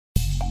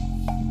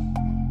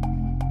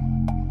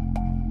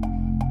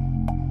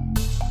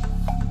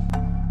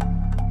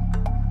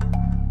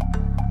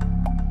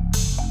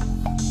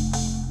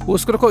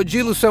Os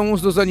crocodilos são um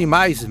dos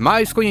animais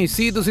mais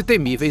conhecidos e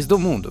temíveis do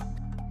mundo.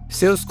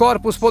 Seus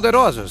corpos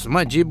poderosos,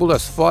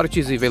 mandíbulas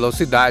fortes e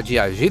velocidade e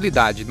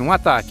agilidade no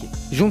ataque,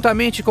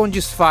 juntamente com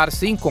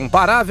disfarce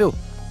incomparável,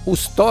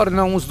 os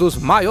tornam um dos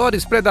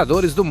maiores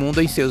predadores do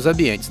mundo em seus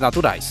ambientes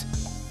naturais.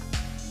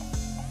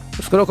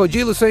 Os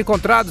crocodilos são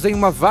encontrados em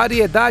uma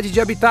variedade de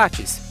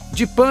habitats,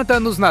 de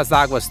pântanos nas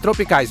águas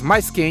tropicais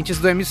mais quentes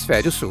do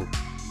hemisfério sul.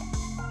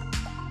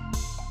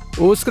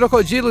 Os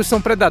crocodilos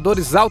são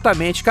predadores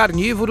altamente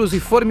carnívoros e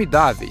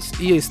formidáveis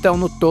e estão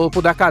no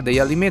topo da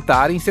cadeia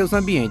alimentar em seus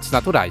ambientes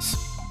naturais.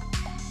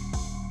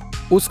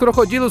 Os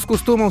crocodilos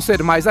costumam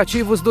ser mais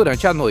ativos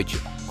durante a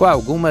noite, com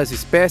algumas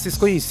espécies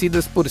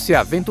conhecidas por se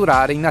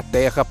aventurarem na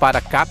terra para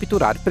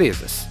capturar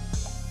presas.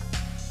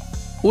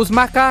 Os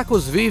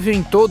macacos vivem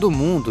em todo o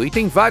mundo e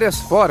têm várias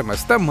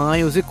formas,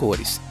 tamanhos e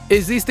cores.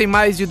 Existem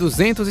mais de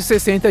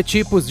 260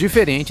 tipos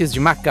diferentes de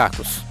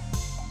macacos.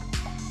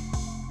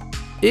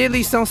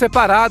 Eles são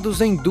separados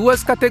em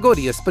duas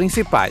categorias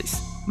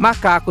principais: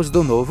 macacos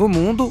do Novo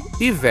Mundo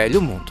e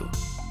Velho Mundo.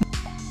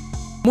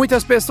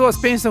 Muitas pessoas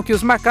pensam que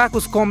os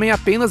macacos comem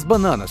apenas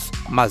bananas,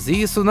 mas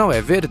isso não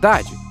é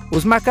verdade.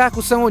 Os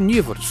macacos são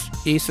onívoros.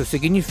 Isso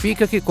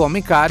significa que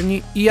comem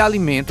carne e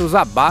alimentos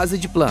à base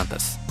de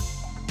plantas.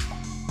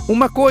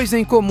 Uma coisa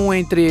em comum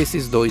entre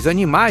esses dois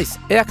animais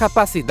é a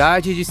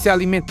capacidade de se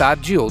alimentar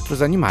de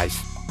outros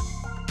animais.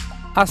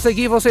 A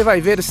seguir você vai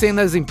ver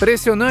cenas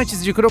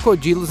impressionantes de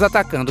crocodilos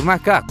atacando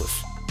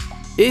macacos.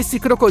 Esse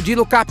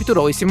crocodilo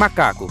capturou esse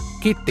macaco,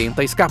 que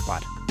tenta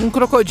escapar. Um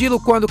crocodilo,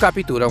 quando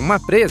captura uma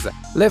presa,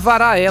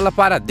 levará ela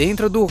para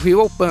dentro do rio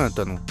ou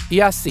pântano,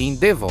 e assim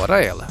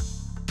devora ela.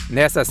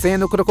 Nessa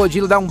cena, o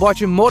crocodilo dá um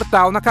bote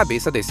mortal na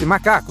cabeça desse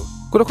macaco.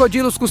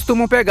 Crocodilos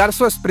costumam pegar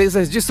suas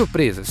presas de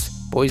surpresas,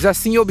 pois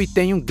assim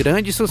obtêm um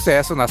grande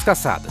sucesso nas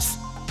caçadas.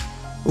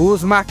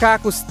 Os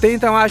macacos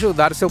tentam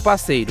ajudar seu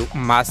parceiro,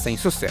 mas sem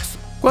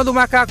sucesso. Quando o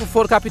macaco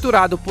for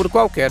capturado por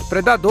qualquer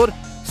predador,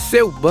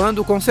 seu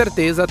bando com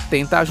certeza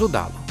tenta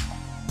ajudá-lo.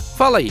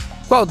 Fala aí,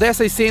 qual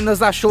dessas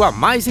cenas achou a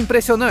mais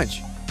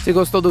impressionante? Se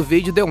gostou do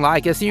vídeo, dê um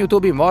like, assim o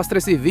YouTube mostra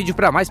esse vídeo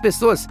para mais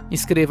pessoas.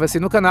 Inscreva-se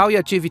no canal e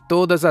ative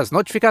todas as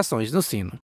notificações no sino.